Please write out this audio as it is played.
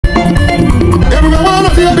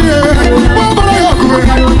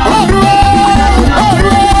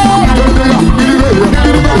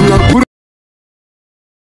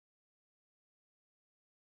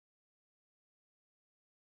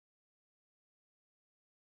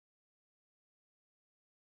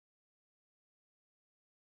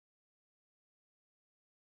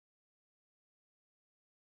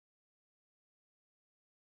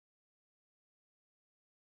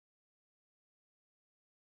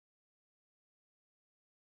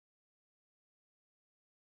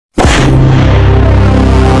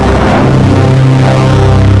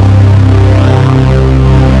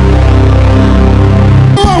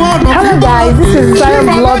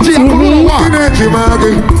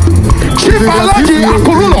Chief Alaji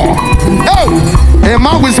Akurulo. Oh, a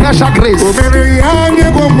man with special grace.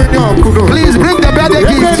 Please bring the birthday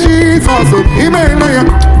gift.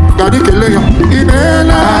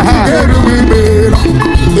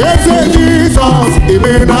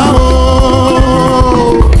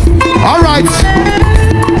 All right,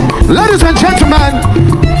 ladies and gentlemen,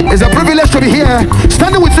 it's a privilege to be here,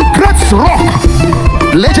 standing with the great rock,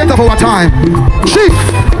 legend of our time, Chief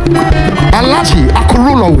Alaji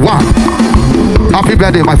Akurulo 1. Happy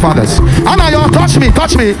birthday, my fathers. Anna, y'all, touch me.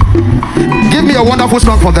 Give me a wonderful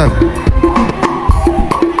song for them.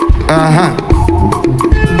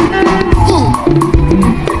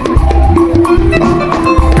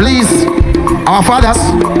 Please, our fathers,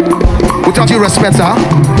 without you respect, sir.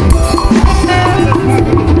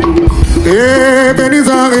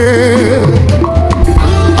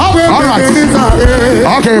 All right.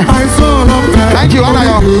 Okay. Thank you,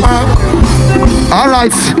 Anna. All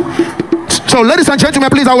right. So, ladies and gentlemen,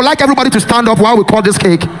 please, I would like everybody to stand up while we cut this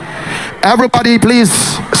cake. Everybody, please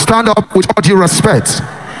stand up with all due respect.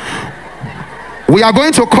 We are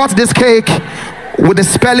going to cut this cake with the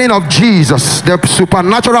spelling of Jesus, the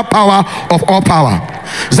supernatural power of all power.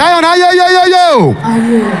 Zion, yo.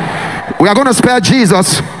 We are going to spell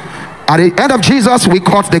Jesus. At the end of Jesus, we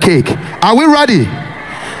cut the cake. Are we ready?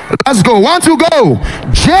 Let's go. 1, 2, go.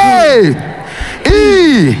 J-E-S-U-S.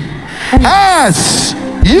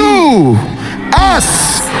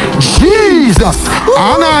 Jesus.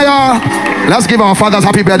 Anaya. Let's give our fathers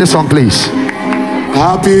happy birthday song, please.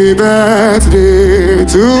 Happy birthday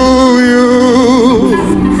to you.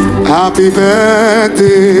 Happy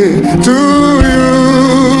birthday to you.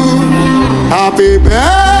 Happy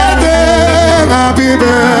birthday, happy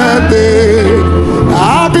birthday,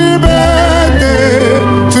 happy birthday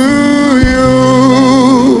to you.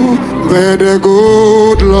 May the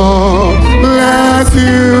good Lord bless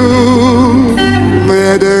you.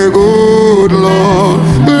 May the good Lord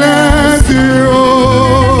bless you.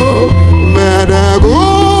 May the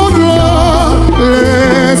good Lord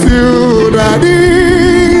bless you, Daddy.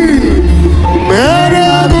 May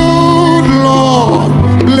the good Lord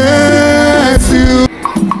bless you.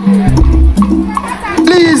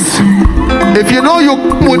 Please, if you know you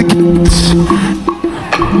would,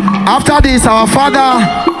 after this, our Father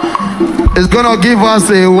is gonna give us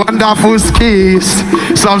a wonderful skills,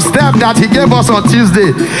 some step that he gave us on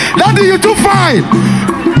Tuesday. Daddy, you too fine.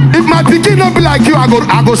 If my pikin don't be like you, I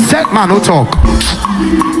go set man, no talk.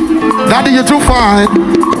 Daddy, you too fine.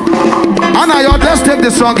 Anna, let's take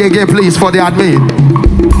the song again, please, for the admin.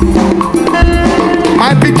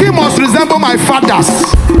 My pikin must resemble my father's.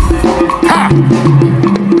 Ha!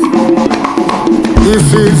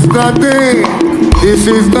 This is the day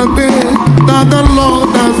that the Lord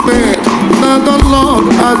has made, that the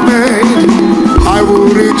Lord has made. I will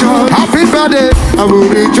rejoice. Happy birthday. I will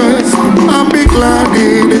rejoice and be glad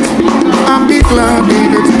in it. And be glad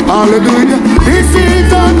in it. Hallelujah. This is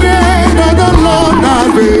the day that the Lord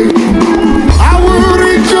has made. I will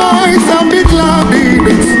rejoice and be glad in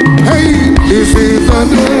it. Hey, this is the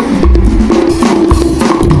day.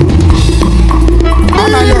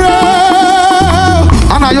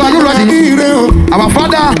 Anna, are you ready? Our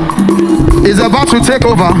Father is about to take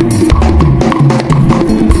over.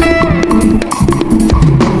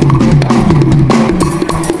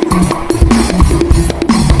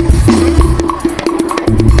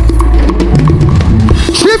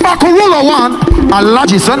 Chief Akurulo 1,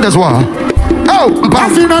 Alaji Sundays 1. Oh,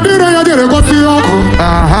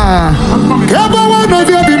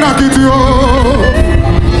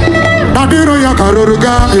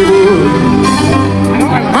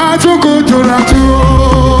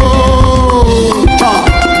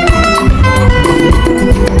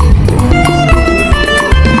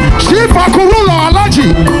 Chief Akurulo Alaji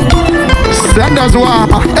send us one.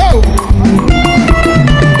 Oh,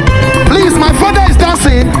 please, my father is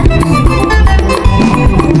dancing.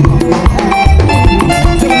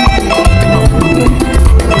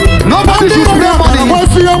 Nobody should spray money.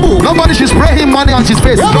 Nobody should spray him money on his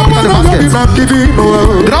face. Drop it at the basket.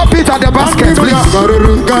 Drop it at the basket, please.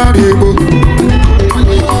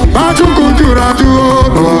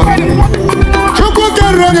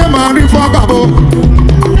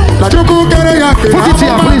 Put it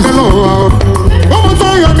here, please.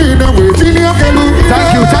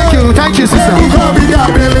 Thank you, sister.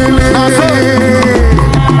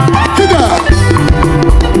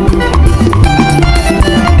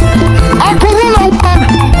 Akurulo 1,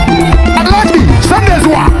 Alaji Sundays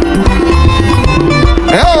 1.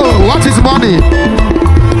 Oh, what is money?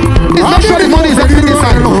 Please make sure the money is everything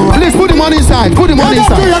inside. Please put the money inside. Put the money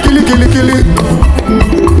inside.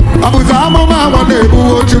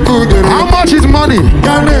 How much is money?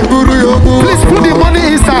 Please put the money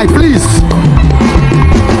inside, please.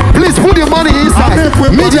 Please put the money inside.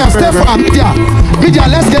 Media, step for media. Media,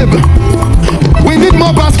 let's get. We need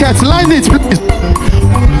more baskets. Line it, please.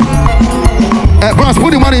 Bros,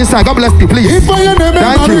 put the money inside. God bless you, please.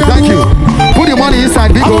 Thank you, thank you. Put the money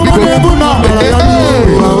inside. Big go, big go.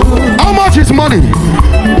 How much is money?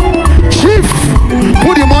 Chief,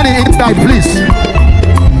 put the money inside, please.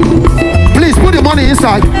 Please put the money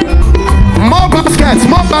inside. More baskets,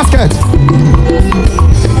 more baskets.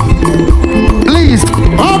 Please.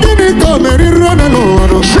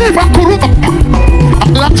 Chief Akuru.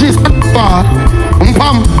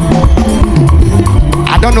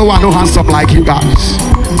 I don't know why no hands up like you guys.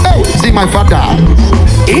 Oh, see my father.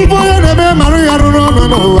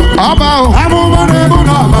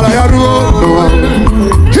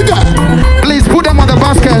 Please put them on the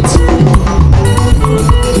baskets.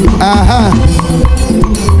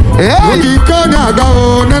 Hey. Please put them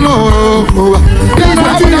on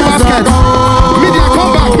the baskets. Media,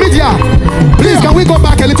 come back. Media. Please, can we go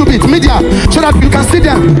back a little bit? Media, so that you can see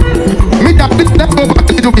them. Media, please, let's go back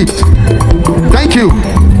a little bit. Thank you.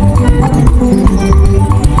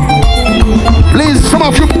 Please, some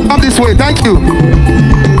of you come this way. Thank you.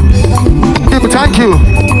 Thank you.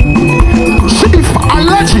 Chief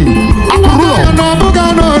Alaji Akurulo.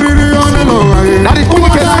 That is who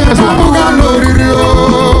can say as well.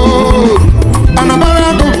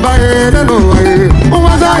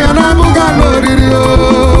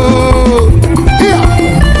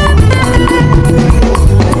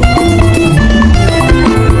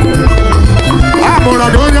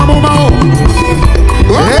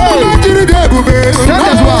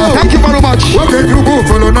 Thank you very much.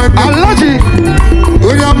 Alaji.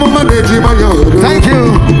 Thank you.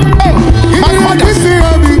 Oh,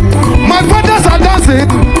 my fathers are dancing.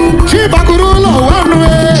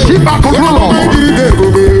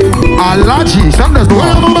 Alaji, Sanders.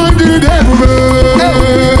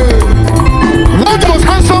 What was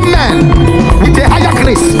handsome man with a higher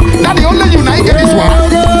grace? That the only united this one.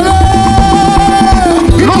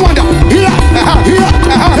 No wonder.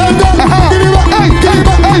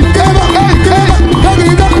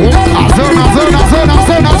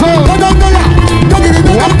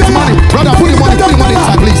 Brother, put the money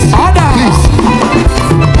inside, please. Please.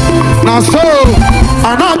 Now so,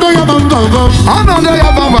 another your bam. Another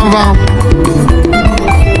your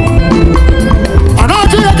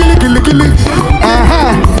killy.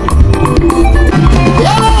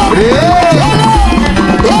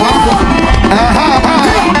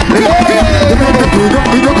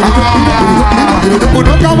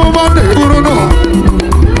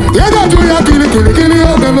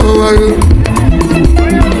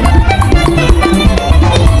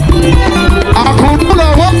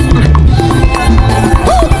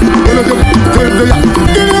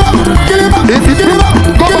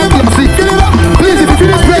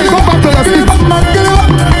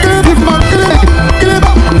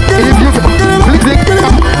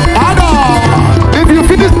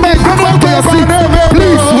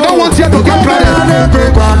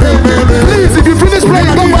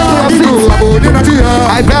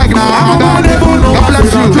 I beg now. God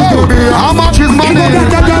bless you. How much is money?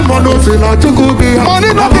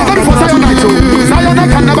 Money not even for Zionite.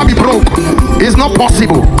 Zionite can never be broke. It's not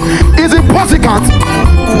possible. It's impossible.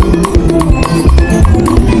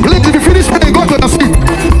 Please, if you finish praying, go to the seat.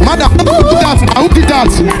 Madam, who did that?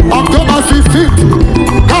 October 15th.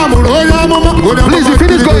 Please, you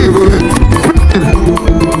finish going.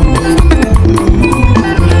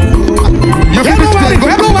 You finish praying. Go.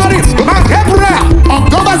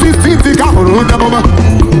 October 16th,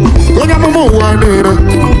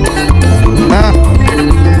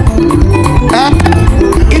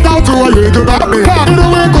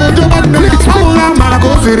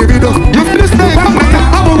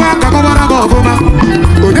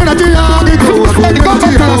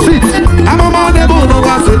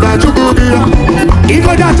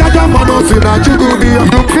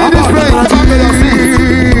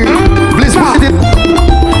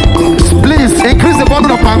 please increase the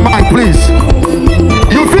volume of my mind, please.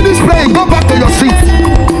 You finish praying, go back to your seat.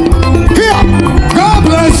 Here, God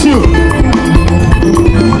bless you.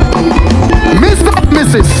 Mr. and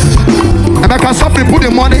Mrs. And I can simply put the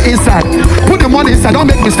money inside. Put the money inside, don't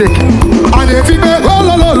make mistake. And if you make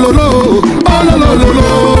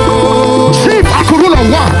Chief Akurula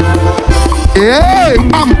 1. Hey,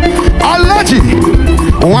 Alaji.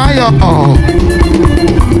 Why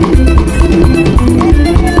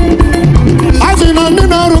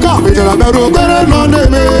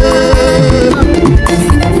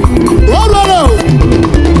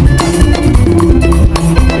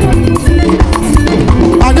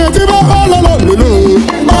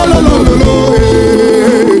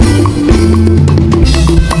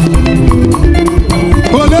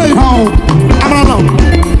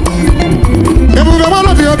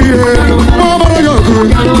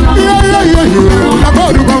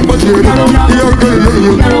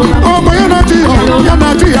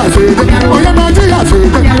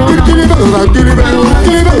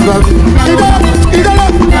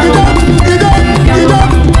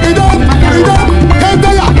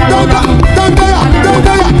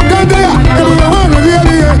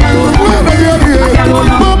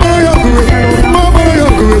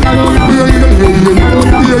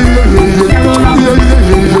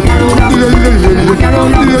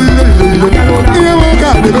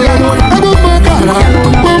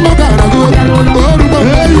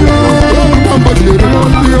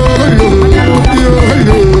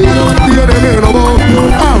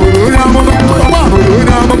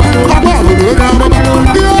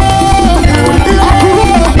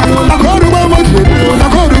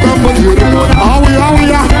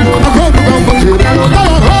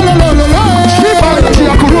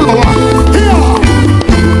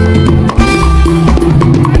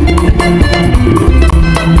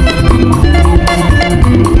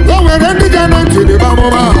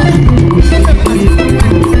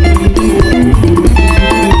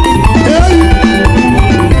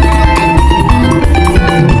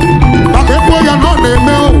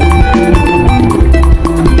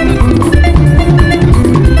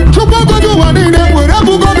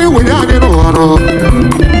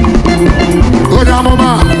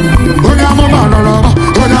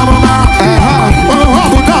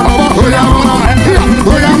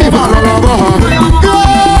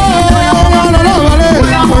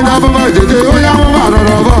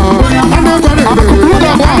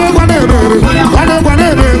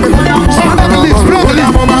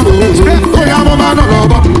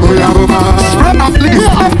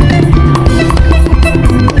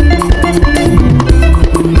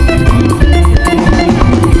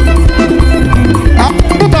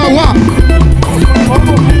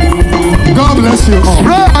God bless you all.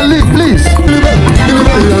 Pray and leave, please.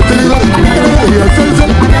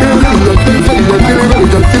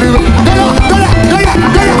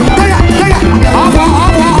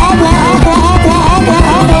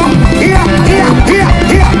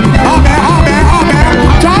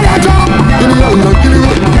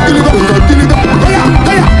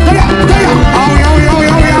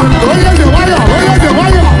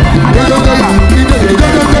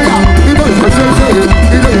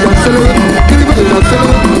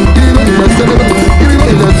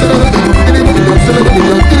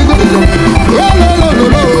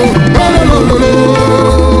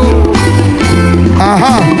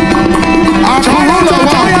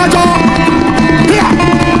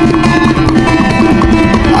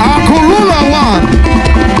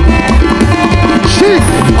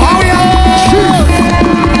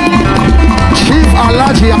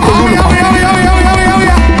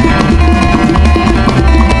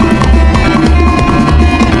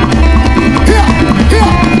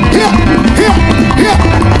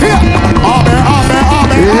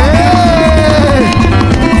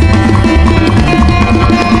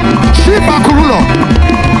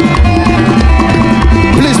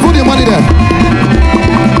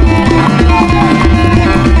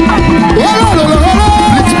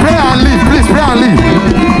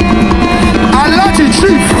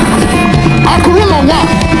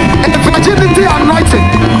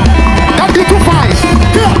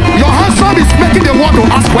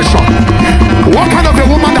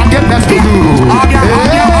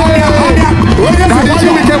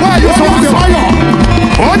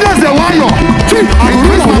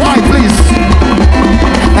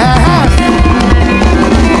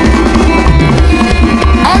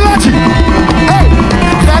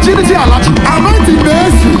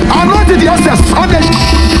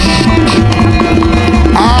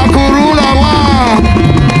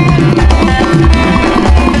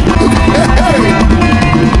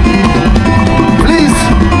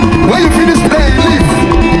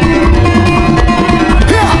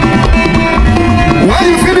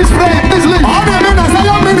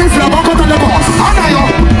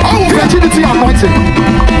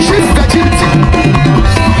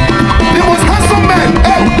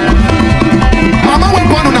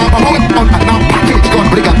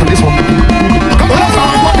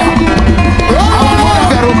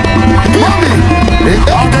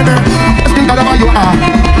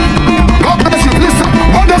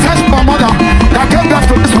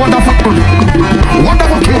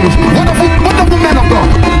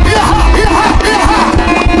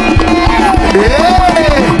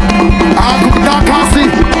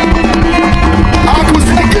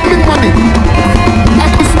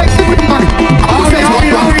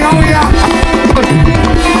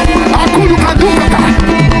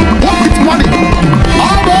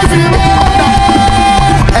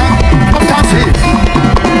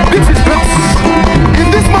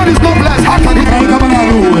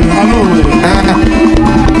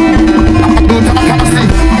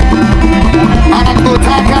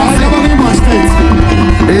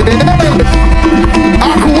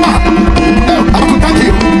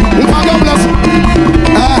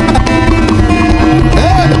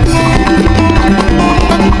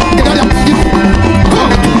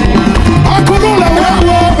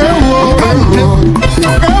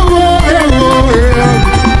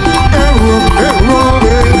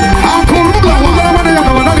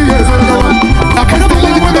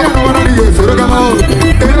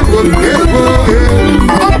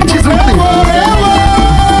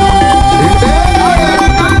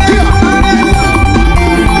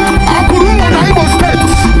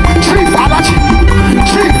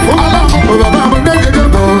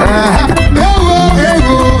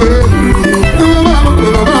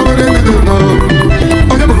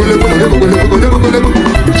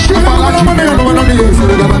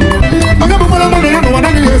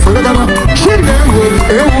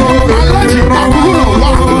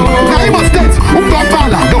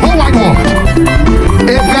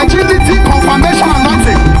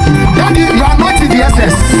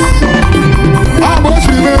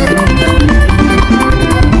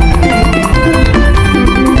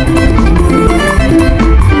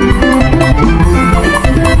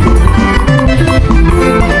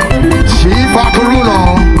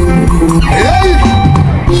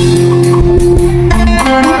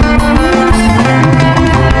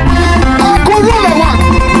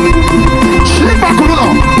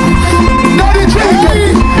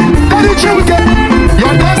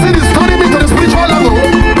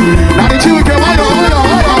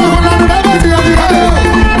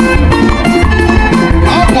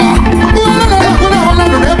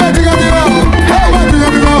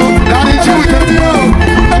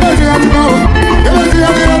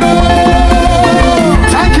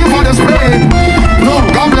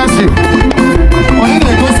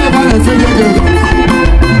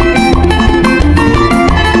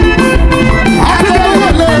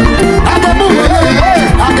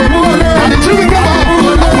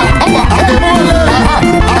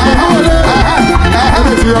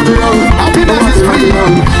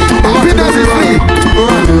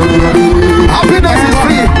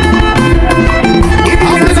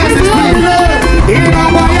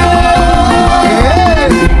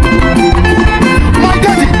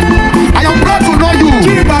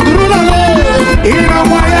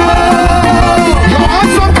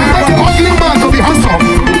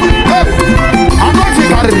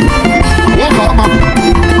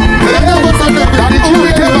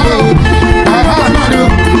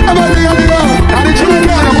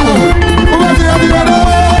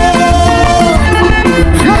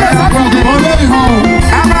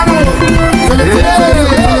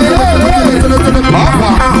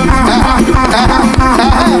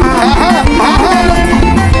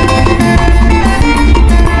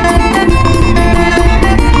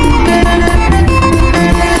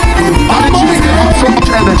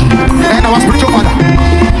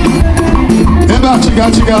 You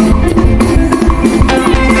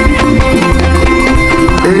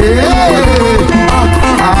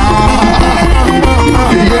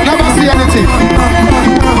never see anything.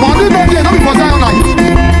 Money no day, not before Zion night.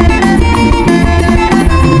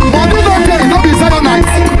 Money no day, not be Zion night.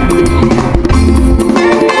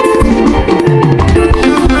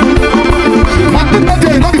 Money no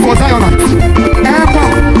day, not before Zion night.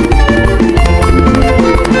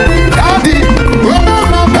 Daddy,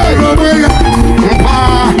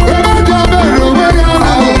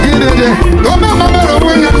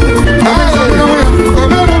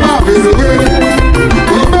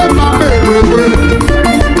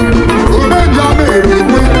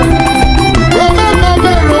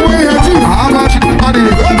 how much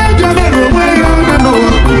money?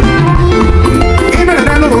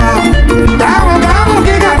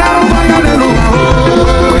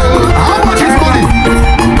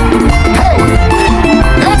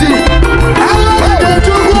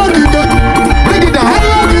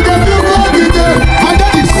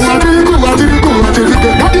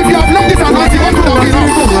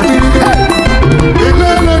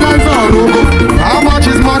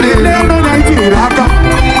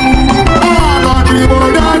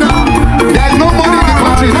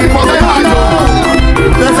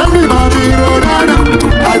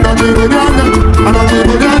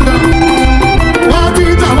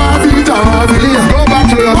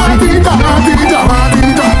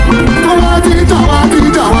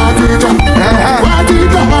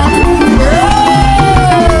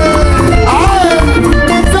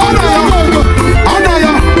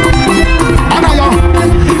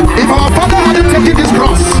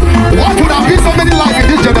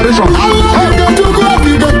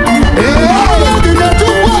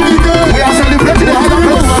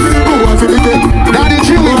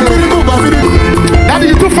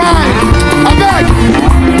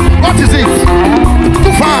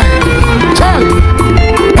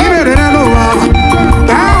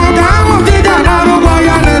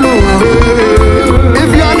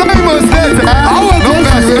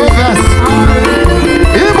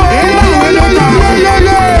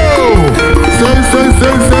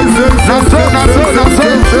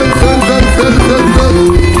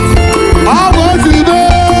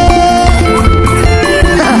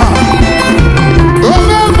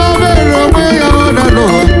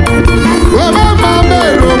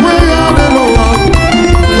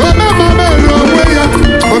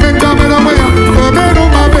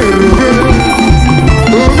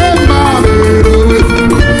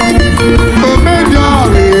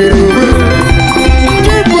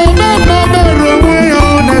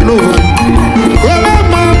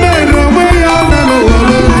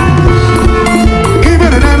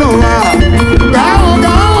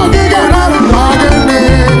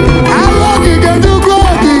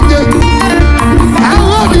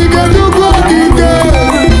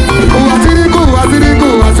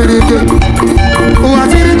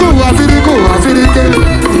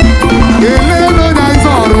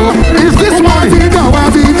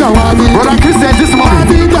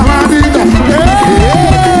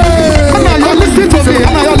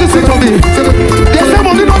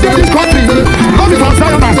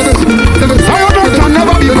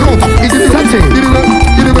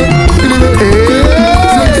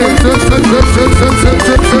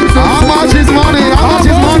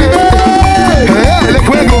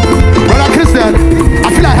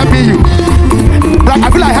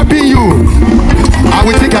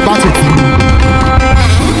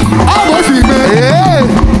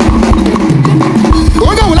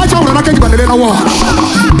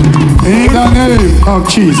 In the name of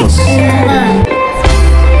Jesus.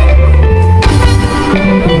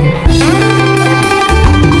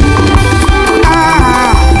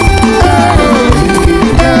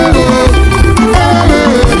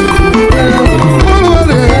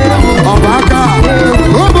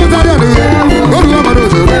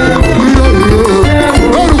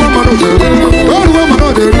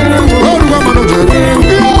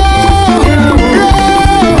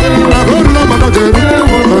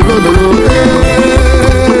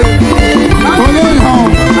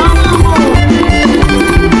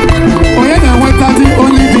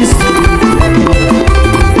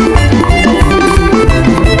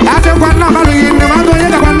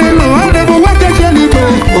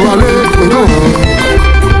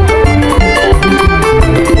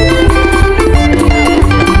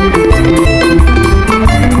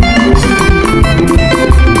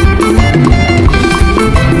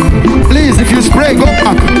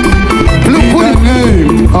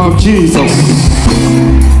 Jesus.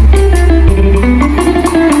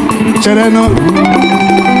 Chereno.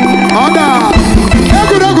 Order.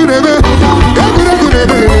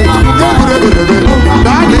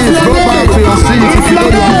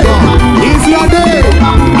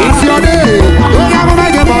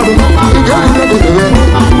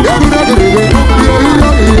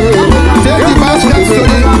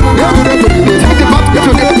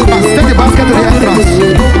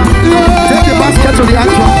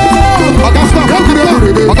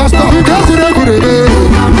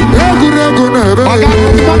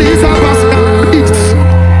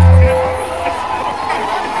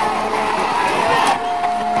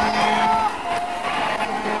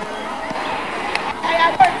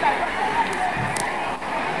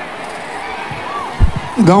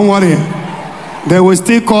 Don't worry. They will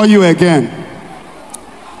still call you again.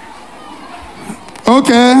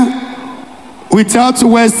 Okay. Without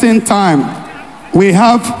wasting time, we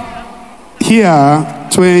have here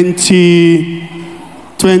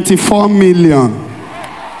 24 million.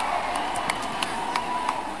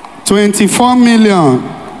 24 million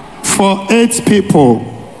for 8 people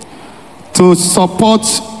to support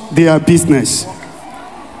their business.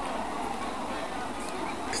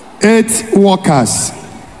 8 workers.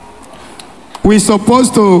 We're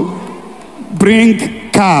supposed to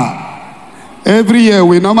bring car. Every year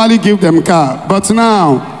we normally give them car, but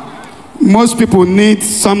now most people need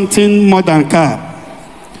something more than car.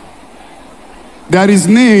 There is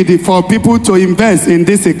need for people to invest in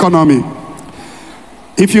this economy.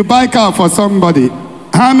 If you buy car for somebody,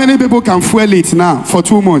 how many people can fuel it now for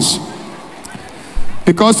 2 months?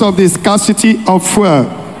 Because of the scarcity of fuel.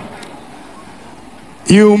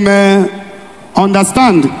 You may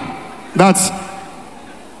understand that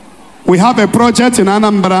we have a project in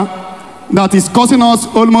Anambra that is costing us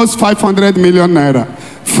almost 500 million naira.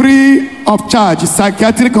 Free of charge,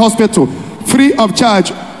 psychiatric hospital, free of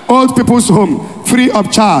charge, old people's home, free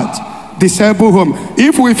of charge, disabled home.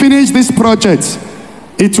 If we finish this project,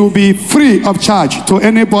 it will be free of charge to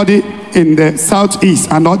anybody in the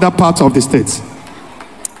southeast and other parts of the states.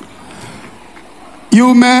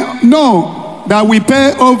 You may know that we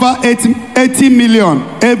pay over 80 million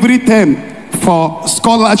every term for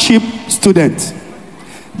scholarship students.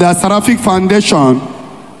 The Seraphic Foundation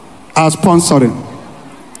are sponsoring.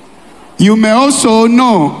 You may also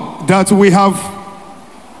know that we have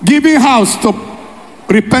given house to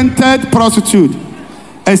repented prostitutes,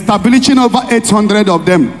 establishing over 800 of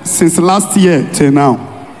them since last year till now.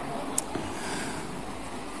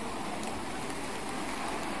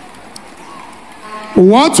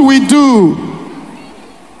 What we do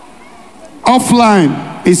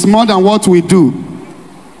offline is more than what we do.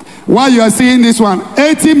 While you are seeing this one,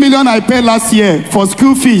 80 million I paid last year for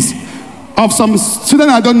school fees of some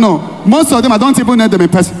students I don't know. Most of them I don't even know them in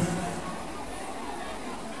person.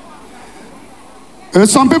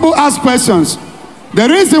 Some people ask questions. The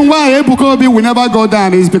reason why Ebuka Obi will never go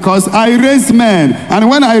down is because I raised men, and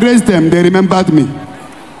when I raised them, they remembered me.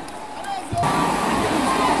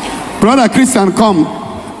 Brother Christian, come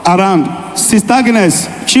around. Sister Agnes,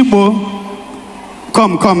 Chibo,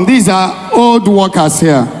 come. These are old workers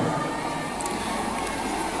here.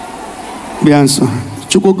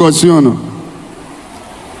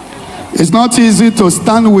 It's not easy to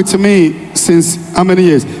stand with me since how many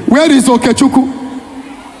years? Where is Okechukwu?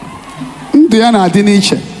 Diana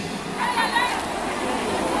Adiniche.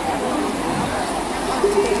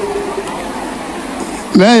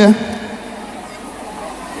 There.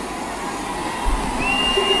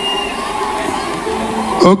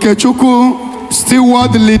 Okechukwu,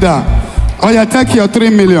 steward leader. Oh yeah, take your 3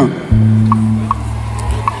 million.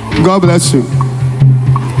 God bless you.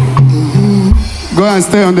 Go and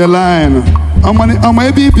stay on the line.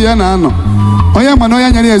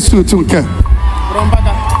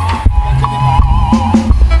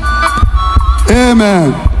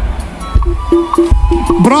 Amen.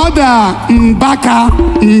 Brother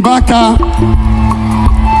Mbaka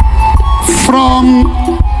from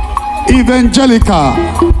Evangelical.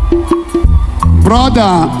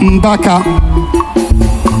 Brother Mbaka.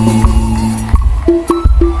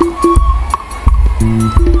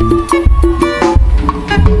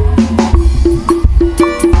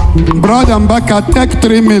 Brother Mbaka, take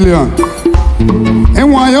 3 million.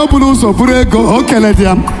 And why you put us over go? Okay, let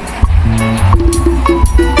them.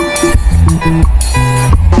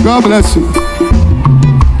 God bless you.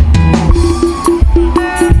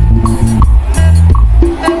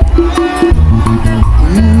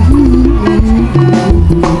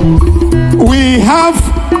 We have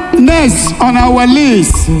next on our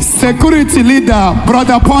list security leader,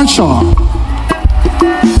 Brother Poncho.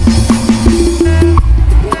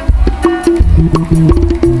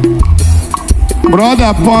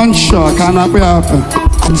 Brother Poncho, can I be happy?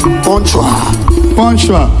 Poncho.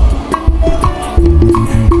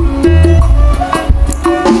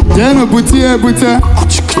 Jeno butie.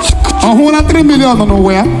 On who 3 million on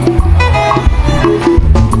nowhere.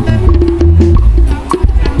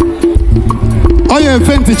 Oh yeah,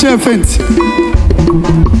 fenti.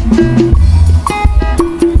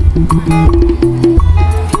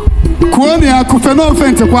 Kuoni akufeno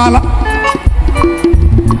fenti kwala.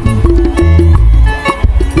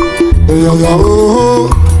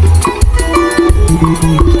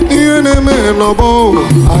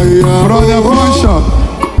 Brother Bishop,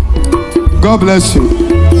 God bless you.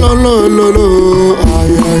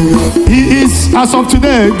 He is, as of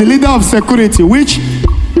today, the leader of security, which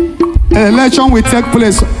election will take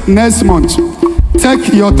place next month.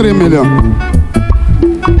 Take your 3 million.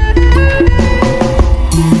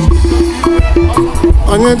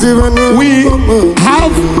 We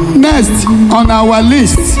have next on our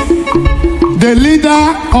list the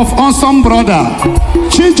leader of Awesome Brother,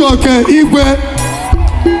 Chijoke Igwe.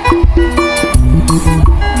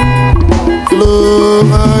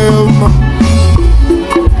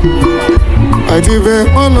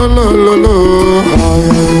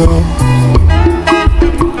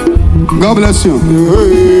 God bless you.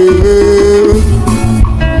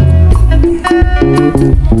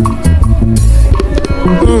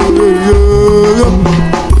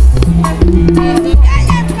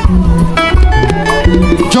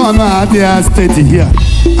 John Adia steady here.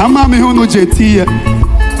 I'm a Mihono JT here.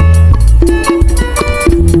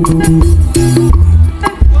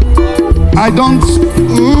 I don't.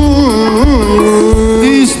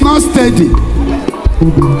 He's not steady.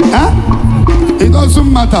 Huh? It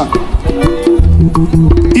doesn't matter.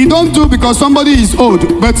 You don't do because somebody is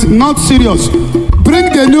old, but not serious. Bring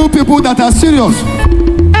the new people that are serious.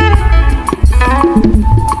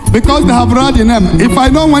 Because they have read the name. If I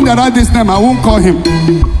know when they write this name, I won't call him.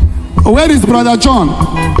 Where is Brother John?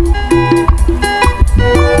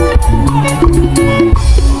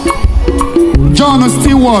 John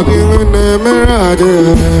Stewart.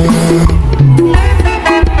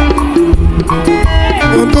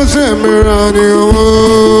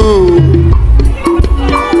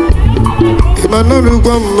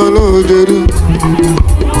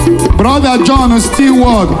 Brother John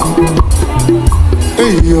Stewart.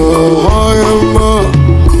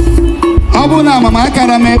 Abuna mama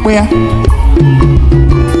akara mekpe ya.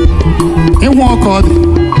 Ihu ọkọ dị.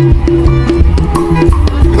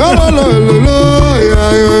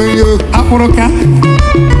 Akpụrụka.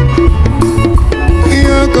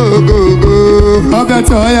 Ọ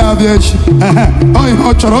bịata ọ ya abịa echi. Ọ ihe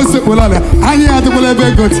ọ chọrọ o sekpụla ala. Anyị adịgbula ebe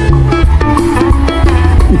ego dị.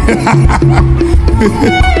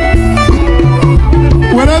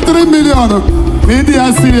 Were 3 million. They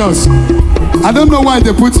are serious. I don't know why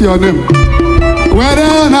they put your name.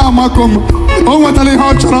 Where now, Makom? Oh, what are they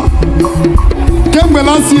hot? Came the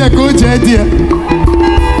last year, go Jedia.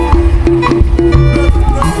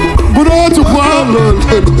 Bro, to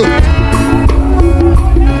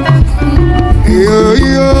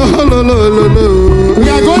we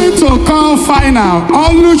are going to call final.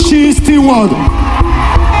 Oluchi Stewart.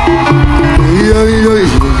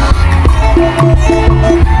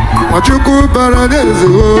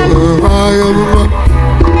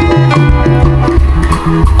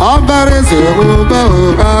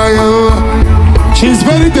 She's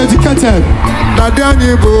very dedicated.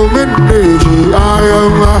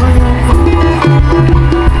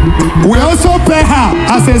 We also pay her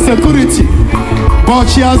as a security, but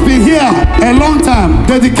she has been here a long time,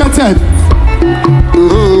 dedicated.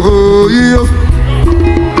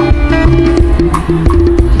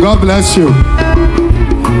 God bless you.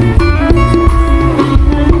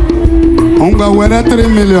 Unga where 3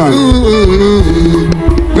 million.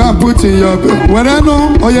 Go and put in your where I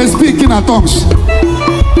know or you're speaking at tongues.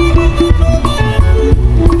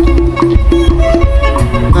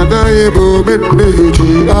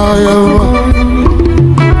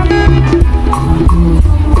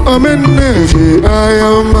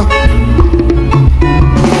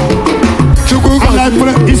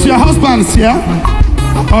 Is your husband here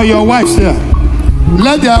or your wife's here?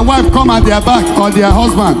 Let their wife come at their back or their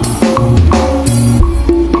husband.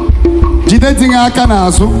 Jide tinga aka na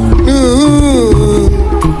azu.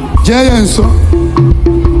 Jeye nso.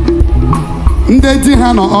 Nde di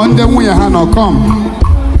ha no o nde nwunye ha no come.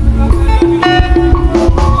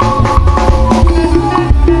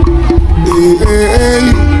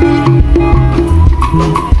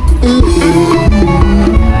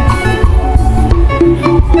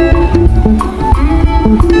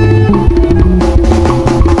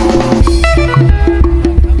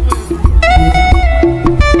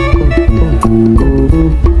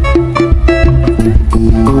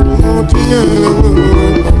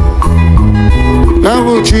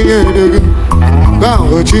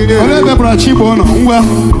 Olebe brachibo no ngwa.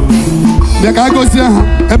 Bia ka gosi ha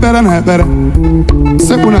ebere na ebere.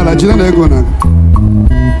 Sepu na la jina na ego na.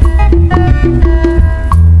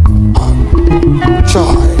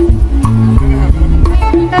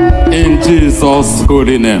 In Jesus'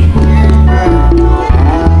 holy name.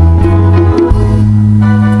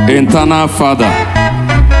 Eternal Father,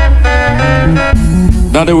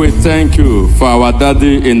 Daddy, we thank you for our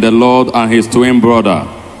daddy in the Lord and his twin brother.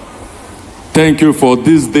 Thank you for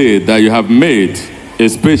this day that you have made a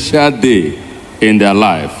special day in their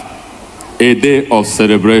life, a day of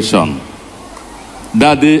celebration.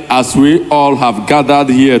 Daddy, as we all have gathered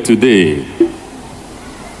here today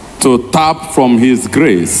to tap from his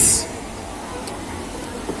grace,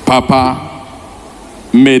 Papa,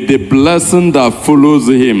 may the blessing that follows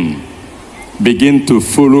him begin to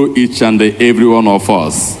follow each and every one of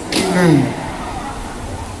us.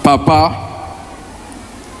 Papa,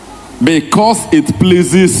 because it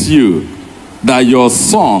pleases you that your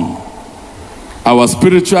son, our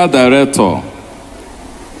spiritual director,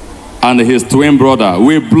 and his twin brother,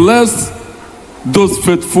 we bless those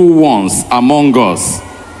faithful ones among us.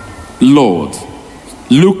 Lord,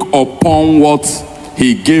 look upon what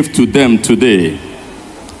he gave to them today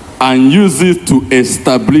and use it to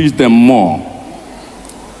establish them more.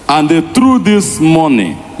 And through this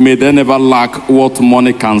money, may they never lack what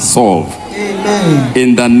money can solve. Amen.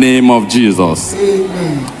 In the name of Jesus.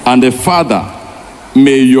 Amen. And the Father,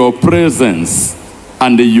 may your presence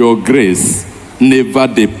and your grace never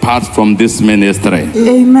depart from this ministry.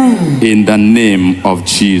 Amen. In the name of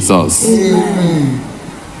Jesus. Amen.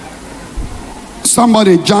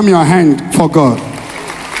 Somebody jam your hand for God.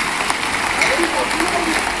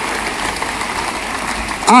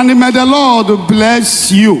 And may the Lord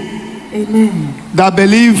bless you. Amen. That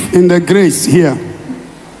believe in the grace here,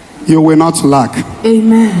 you will not lack.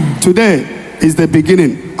 Amen. Today is the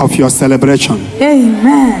beginning of your celebration.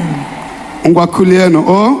 Amen. Ngwakulieno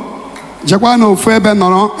o jekwana ofu ebe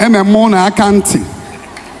nọrọ ememme na akanti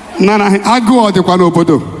na agụọ dịkwa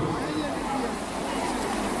n'obodo.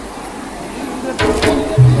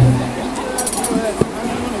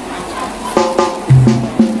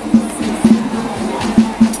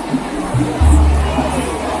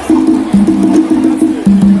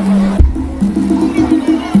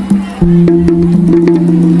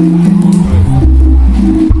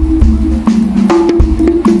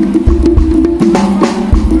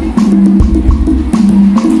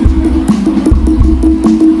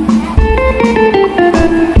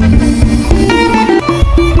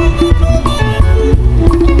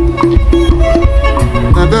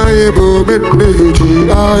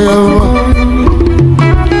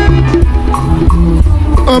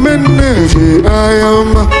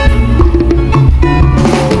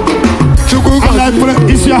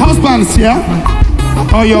 Is your husband here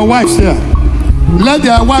or your wife here? Let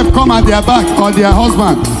their wife come at their back or their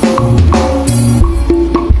husband.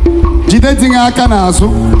 Jide tinga aka na aso.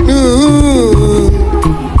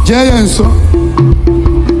 Jeye nso.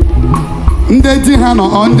 Nde di ha no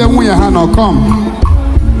or nde nwunye ha no come.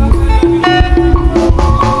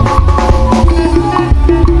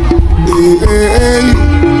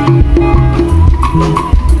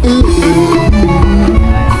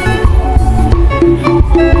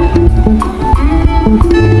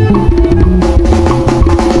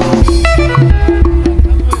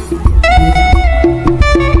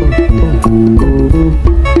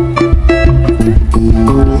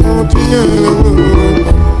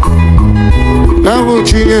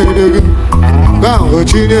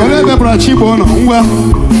 Olebe brachibo no ngwa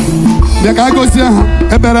bia ka gozie ha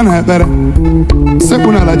ebere na ebere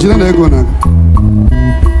sekwu na la jide na ego na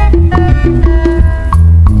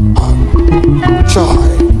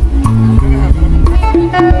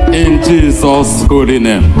In Jesus' holy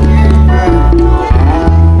name.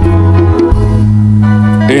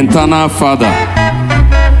 Eternal Father,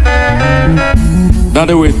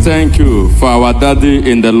 Daddy, we thank you for our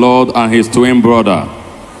daddy in the Lord and his twin brother.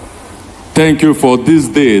 Thank you for this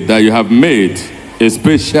day that you have made a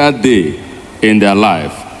special day in their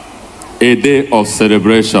life, a day of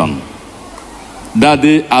celebration.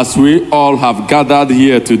 Daddy, as we all have gathered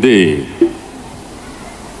here today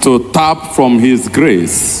to tap from his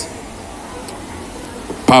grace,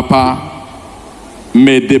 Papa,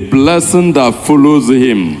 may the blessing that follows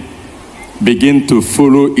him begin to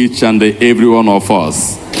follow each and every one of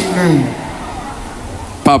us.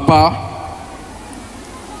 Papa,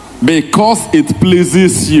 because it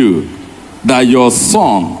pleases you that your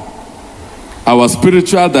son, our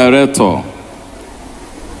spiritual director,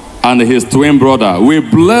 and his twin brother, we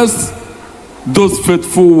bless those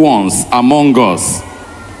faithful ones among us.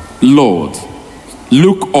 Lord,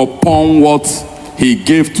 look upon what he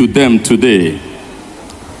gave to them today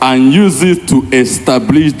and use it to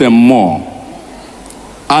establish them more.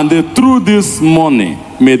 And through this money,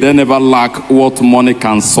 may they never lack what money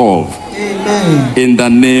can solve. Amen. In the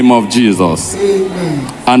name of Jesus.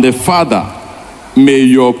 Amen. And the Father, may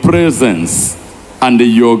your presence and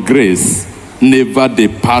your grace never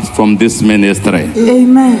depart from this ministry.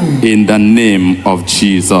 Amen. In the name of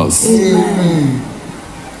Jesus. Amen.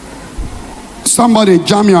 Somebody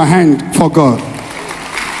jam your hand for God.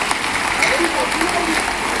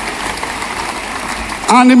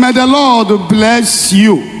 And may the Lord bless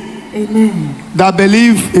you. Amen. That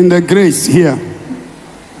believe in the grace here.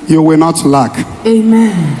 You will not lack.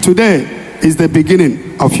 Amen. Today is the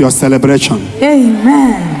beginning of your celebration.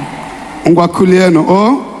 Amen. Ngwakulieno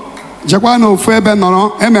o jekwa na ofu ebe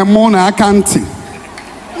nọrọ ememme na aka ntị.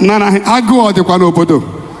 Nana agụ ọ dịkwa n'obodo.